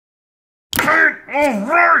Okay,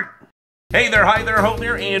 alright! Hey there, hi there, ho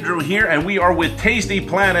there, Andrew here, and we are with Tasty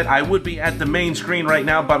Planet. I would be at the main screen right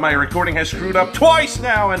now, but my recording has screwed up twice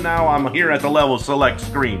now, and now I'm here at the level select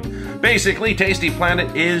screen. Basically, Tasty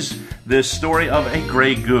Planet is this story of a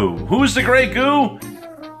gray goo. Who's the gray goo?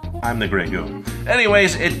 I'm the gray goo.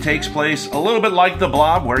 Anyways, it takes place a little bit like The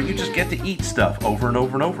Blob, where you just get to eat stuff over and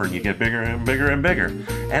over and over, and you get bigger and bigger and bigger.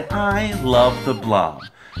 And I love The Blob.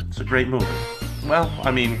 It's a great movie. Well, I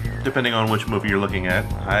mean, depending on which movie you're looking at.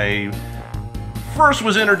 I first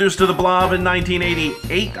was introduced to The Blob in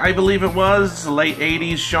 1988, I believe it was. Late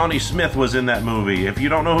 80s, Shawnee Smith was in that movie. If you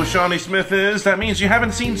don't know who Shawnee Smith is, that means you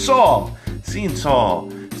haven't seen Saw. Seen Saw.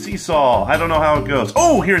 See Saw. I don't know how it goes.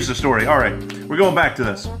 Oh, here's the story. Alright, we're going back to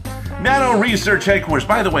this. Nano Research Headquarters.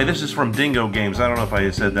 By the way, this is from Dingo Games. I don't know if I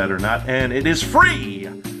said that or not. And it is free!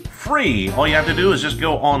 Free! All you have to do is just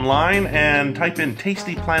go online and type in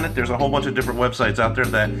Tasty Planet. There's a whole bunch of different websites out there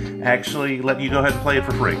that actually let you go ahead and play it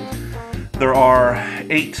for free. There are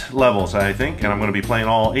 8 levels, I think, and I'm going to be playing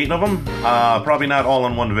all 8 of them. Probably not all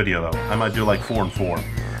in one video, though. I might do like 4 and 4.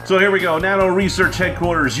 So here we go. Nano Research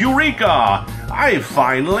Headquarters. Eureka! I've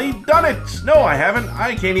finally done it! No, I haven't.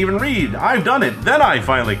 I can't even read. I've done it. Then I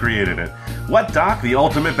finally created it. What, Doc? The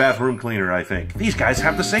ultimate bathroom cleaner, I think. These guys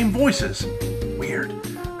have the same voices. Weird.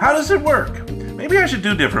 How does it work? Maybe I should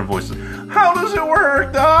do different voices. How does it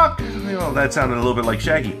work, Doc? You know, that sounded a little bit like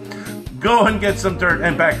Shaggy. Go and get some dirt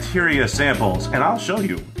and bacteria samples, and I'll show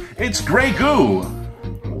you. It's gray goo.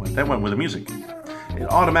 Oh, that went with the music. It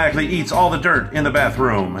automatically eats all the dirt in the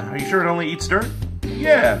bathroom. Are you sure it only eats dirt?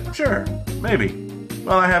 Yeah, sure. Maybe.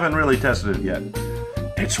 Well, I haven't really tested it yet.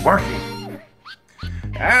 It's working.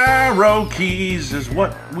 Arrow keys is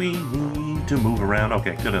what we need to move around.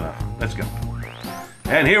 Okay, good enough. Let's go.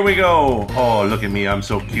 And here we go. Oh, look at me. I'm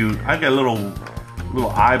so cute. I've got little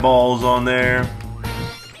eyeballs on there.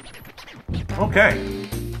 Okay.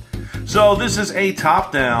 So this is a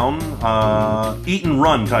top-down eat and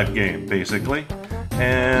run type game, basically.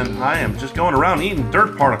 And I am just going around eating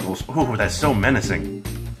dirt particles. Ooh, that's so menacing.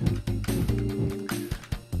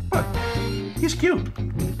 But he's cute.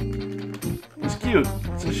 He's cute.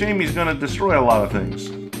 It's a shame he's going to destroy a lot of things.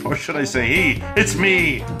 Or should I say he? It's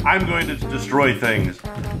me! I'm going to destroy things.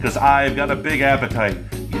 Because I've got a big appetite.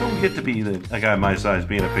 You don't get to be a guy my size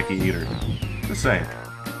being a picky eater. Just saying.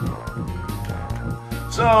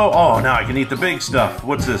 So, oh, now I can eat the big stuff.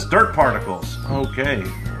 What's this? Dirt particles. Okay.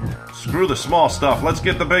 Screw the small stuff. Let's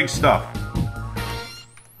get the big stuff.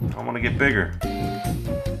 I want to get bigger.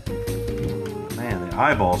 Man, the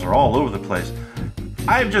eyeballs are all over the place.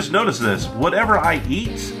 I've just noticed this. Whatever I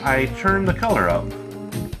eat, I turn the color up.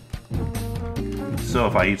 So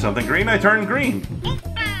if I eat something green, I turn green.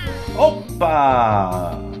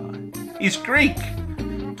 Oppa! He's Greek.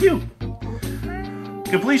 Cute.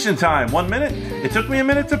 Completion time, 1 minute. It took me a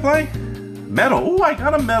minute to play. Medal. Ooh, I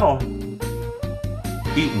got a medal.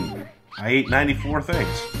 Eaten. I ate 94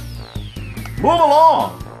 things. Move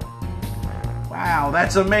along. Wow,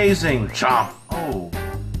 that's amazing. Chomp. Oh.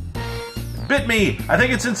 Bit me. I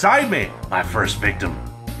think it's inside me. My first victim.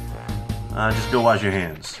 Just go wash your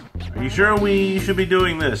hands. Are you sure we should be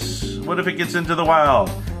doing this? What if it gets into the wild?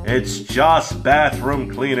 It's just bathroom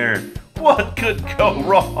cleaner. What could go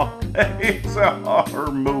wrong? It's a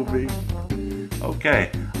horror movie. Okay.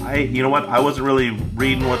 You know what? I wasn't really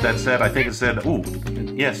reading what that said. I think it said, ooh,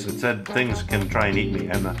 yes, it said things can try and eat me.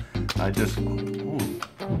 And I just, ooh.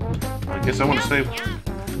 I guess I want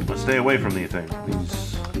to stay away from these things.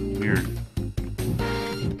 These weird.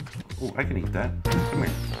 Ooh, I can eat that. Come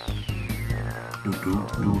here.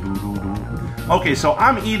 Okay, so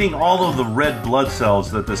I'm eating all of the red blood cells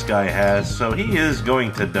that this guy has, so he is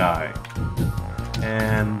going to die.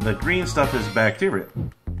 And the green stuff is bacteria.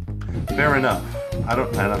 Fair enough.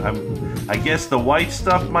 I guess the white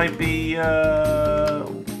stuff might be,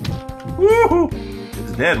 woohoo!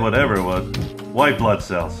 It's dead, whatever it was. White blood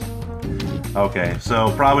cells. Okay,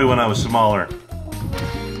 so probably when I was smaller,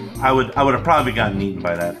 I would have probably gotten eaten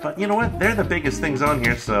by that. But you know what? They're the biggest things on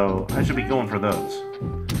here, so I should be going for those.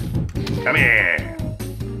 Come here!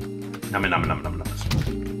 Nom nom nom nom nom.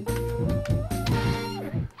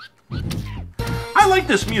 I like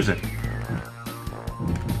this music.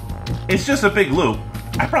 It's just a big loop.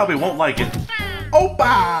 I probably won't like it.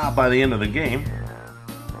 Oppa! By the end of the game.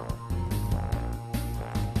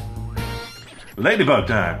 Ladybug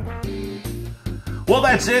time. Well,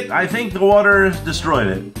 that's it. I think the water destroyed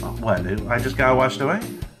it. What? I just got washed away?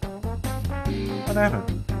 What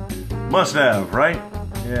happened? Must have, right?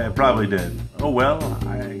 Yeah, it probably did. Oh well,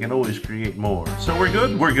 I can always create more. So we're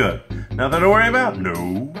good? We're good. Nothing to worry about?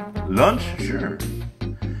 No. Lunch? Sure.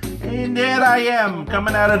 And there I am,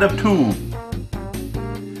 coming out of the tube.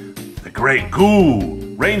 Great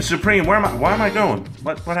goo! Reign supreme. Where am I? Why am I going?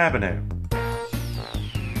 What happened there?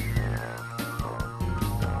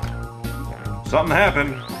 Something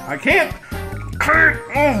happened. I can't. Alright!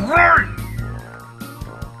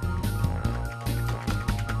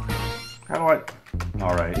 How do I?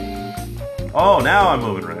 Alright. Oh, now I'm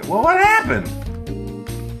moving right. Well, what happened?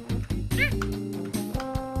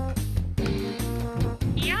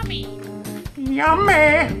 Yummy.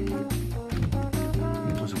 Yummy!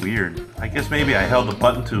 It was weird. I guess maybe I held the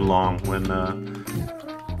button too long when the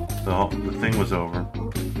thing was over.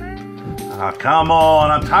 Ah, come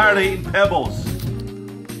on! I'm tired of eating pebbles.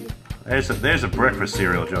 There's a breakfast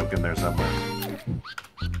cereal joke in there somewhere.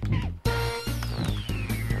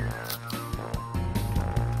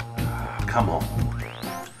 Ah, come on.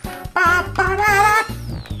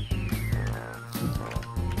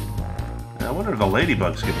 I wonder if the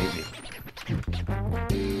ladybugs can eat me.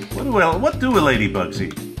 What do ladybugs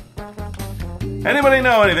eat? Anybody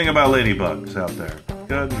know anything about ladybugs out there?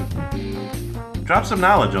 Good. Drop some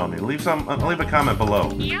knowledge on me. Leave a comment below.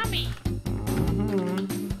 Yummy.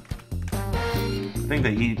 I think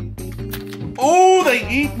they eat. Oh, they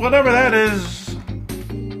eat whatever that is.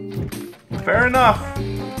 Fair enough.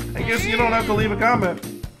 I guess you don't have to leave a comment.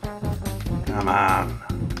 Come on.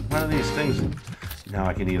 One of these things. Now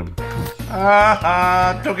I can eat them.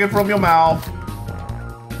 Took it from your mouth.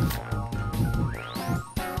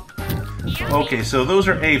 Okay, so those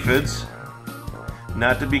are aphids.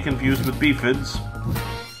 Not to be confused with beefids.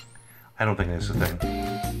 I don't think that's a thing.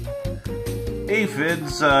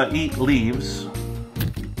 Aphids eat leaves.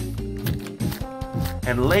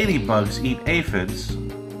 And ladybugs eat aphids.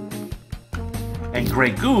 And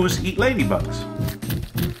gray goose eat ladybugs.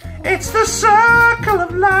 It's the circle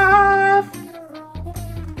of life.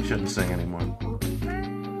 I shouldn't sing anymore.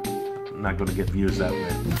 I'm not going to get views that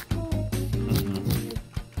way.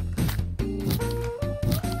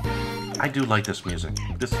 I do like this music.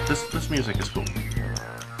 This music is cool.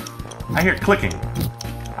 I hear clicking.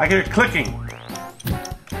 I hear clicking.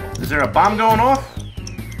 Is there a bomb going off?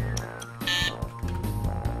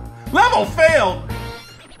 Level failed!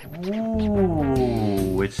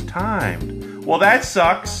 Ooh, it's timed. Well, that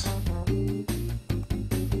sucks.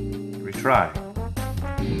 Retry.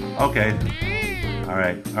 Okay.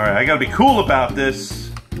 Alright, I gotta be cool about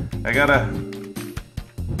this.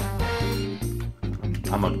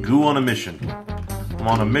 I'm a goo on a mission. I'm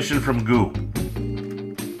on a mission from goo.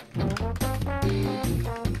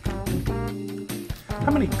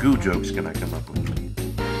 How many goo jokes can I come up with?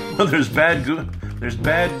 Well, there's bad goo. There's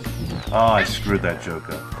bad. Oh, I screwed that joke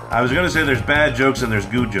up. I was gonna say there's bad jokes and there's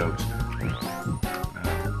goo jokes.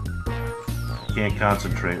 Can't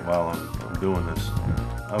concentrate while I'm doing this.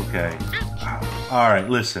 Okay. Alright,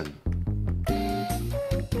 listen.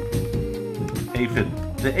 Aphid.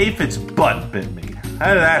 The aphid's butt bit me.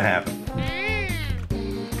 How did that happen?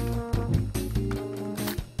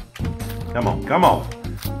 Come on, come on.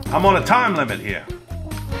 I'm on a time limit here.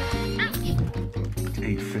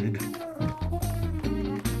 Aphid.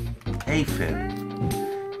 Aphid.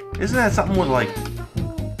 Isn't that something with like...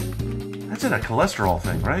 That's in a cholesterol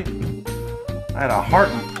thing, right? I had a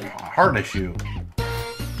heart issue.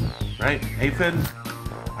 Right? Aphid?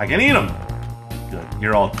 I can eat them. Good.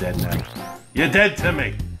 You're all dead now. You're dead to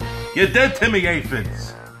me. You're dead to me,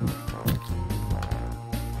 aphids.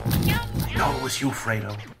 I know it was you,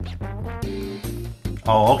 Fredo.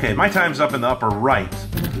 Oh, okay. My time's up in the upper right.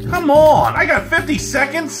 Come on! I got 50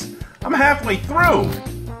 seconds? I'm halfway through.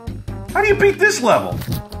 How do you beat this level?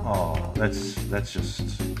 Oh, that's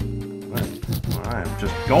just... I'm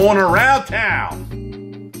just going around town.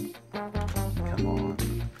 Come on.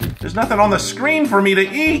 There's nothing on the screen for me to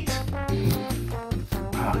eat.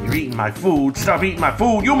 Oh, you're eating my food. Stop eating my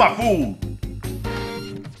food. You're my food.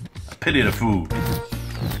 I pity the food.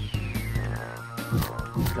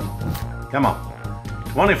 Come on. Come on.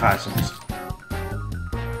 25 cents.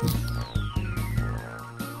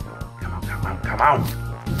 Come on, come on, come on.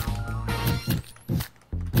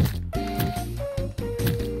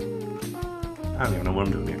 I don't even know what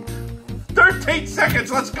I'm doing here. 13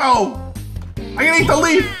 seconds, let's go! I can eat the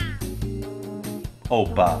leaf!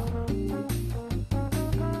 Opa.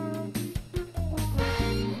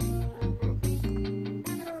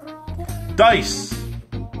 Dice!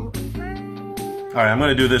 Alright, I'm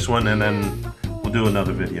gonna do this one and then we'll do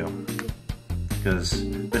another video. Because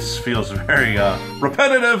this feels very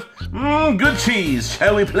repetitive. Good cheese.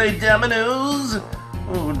 Shall we play dominoes?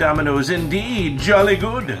 Oh, dominoes indeed. Jolly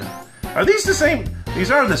good. Are these the same? These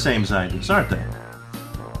are the same scientists, aren't they?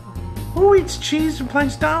 Who eats cheese and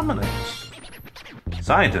plays dominoes?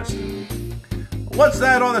 Scientist. What's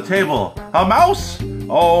that on the table? A mouse?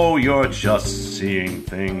 Oh, you're just seeing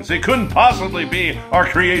things. It couldn't possibly be our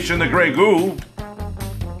creation, the Grey Goo.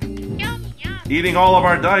 Eating all of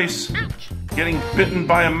our dice. Getting bitten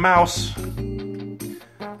by a mouse.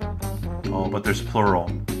 Oh, but there's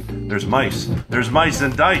plural. There's mice. There's mice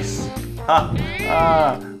and dice. Ha!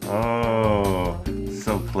 Ah! Oh,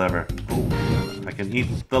 so clever. Ooh, I can eat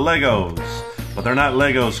the Legos. But they're not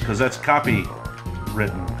Legos because that's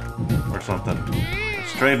copywritten or something.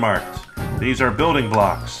 It's trademarked. These are building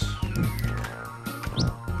blocks.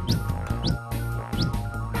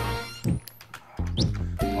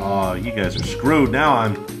 Oh, you guys are screwed. Now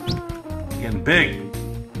I'm getting big.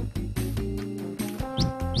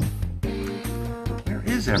 Where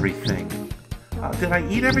is everything? Did I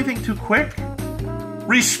eat everything too quick?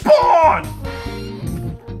 Respawn!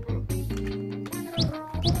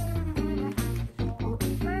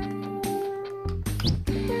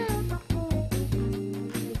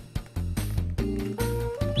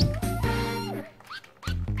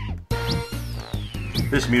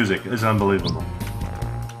 This music is unbelievable.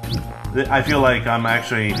 I feel like I'm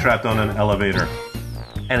actually trapped on an elevator,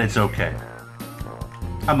 and it's okay.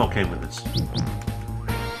 I'm okay with this.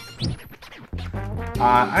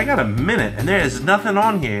 I got a minute, and there's nothing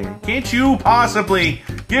on here. Can't you possibly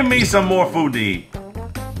give me some more food to eat?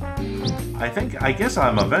 I guess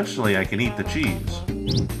eventually I can eat the cheese.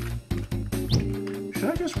 Should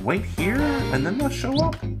I just wait here, and then they'll show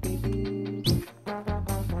up?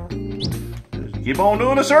 Just keep on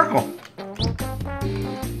doing a circle.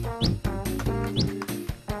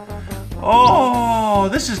 Oh,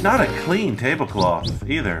 this is not a clean tablecloth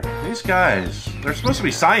either. These guys, they're supposed to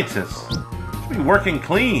be scientists. Should be working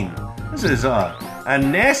clean. This is a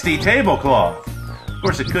nasty tablecloth. Of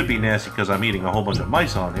course, it could be nasty because I'm eating a whole bunch of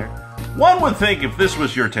mice on here. One would think if this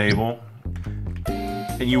was your table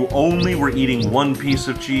and you only were eating one piece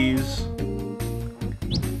of cheese,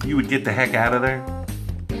 you would get the heck out of there.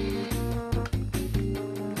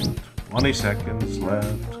 20 seconds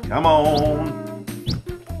left. Come on.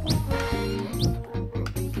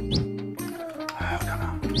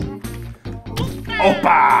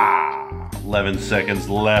 Opa! 11 seconds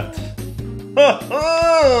left.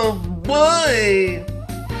 Oh boy!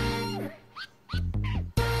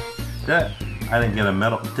 I didn't get a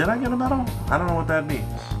medal. Did I get a medal? I don't know what that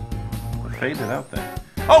means. It faded out there.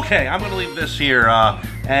 Okay, I'm going to leave this here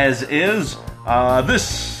as is.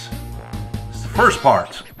 This is the first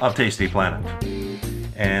part of Tasty Planet.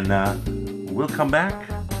 And we'll come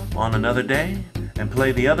back on another day and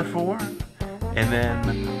play the other 4. And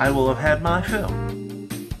then I will have had my fill.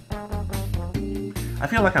 I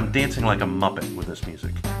feel like I'm dancing like a Muppet with this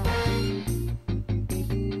music.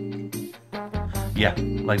 Yeah,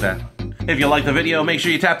 like that. If you like the video, make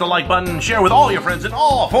sure you tap the like button, share with all your friends in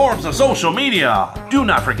all forms of social media. Do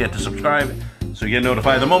not forget to subscribe so you get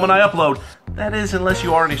notified the moment I upload. That is, unless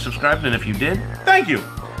you already subscribed, and if you did, thank you.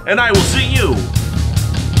 And I will see you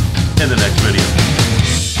in the next video.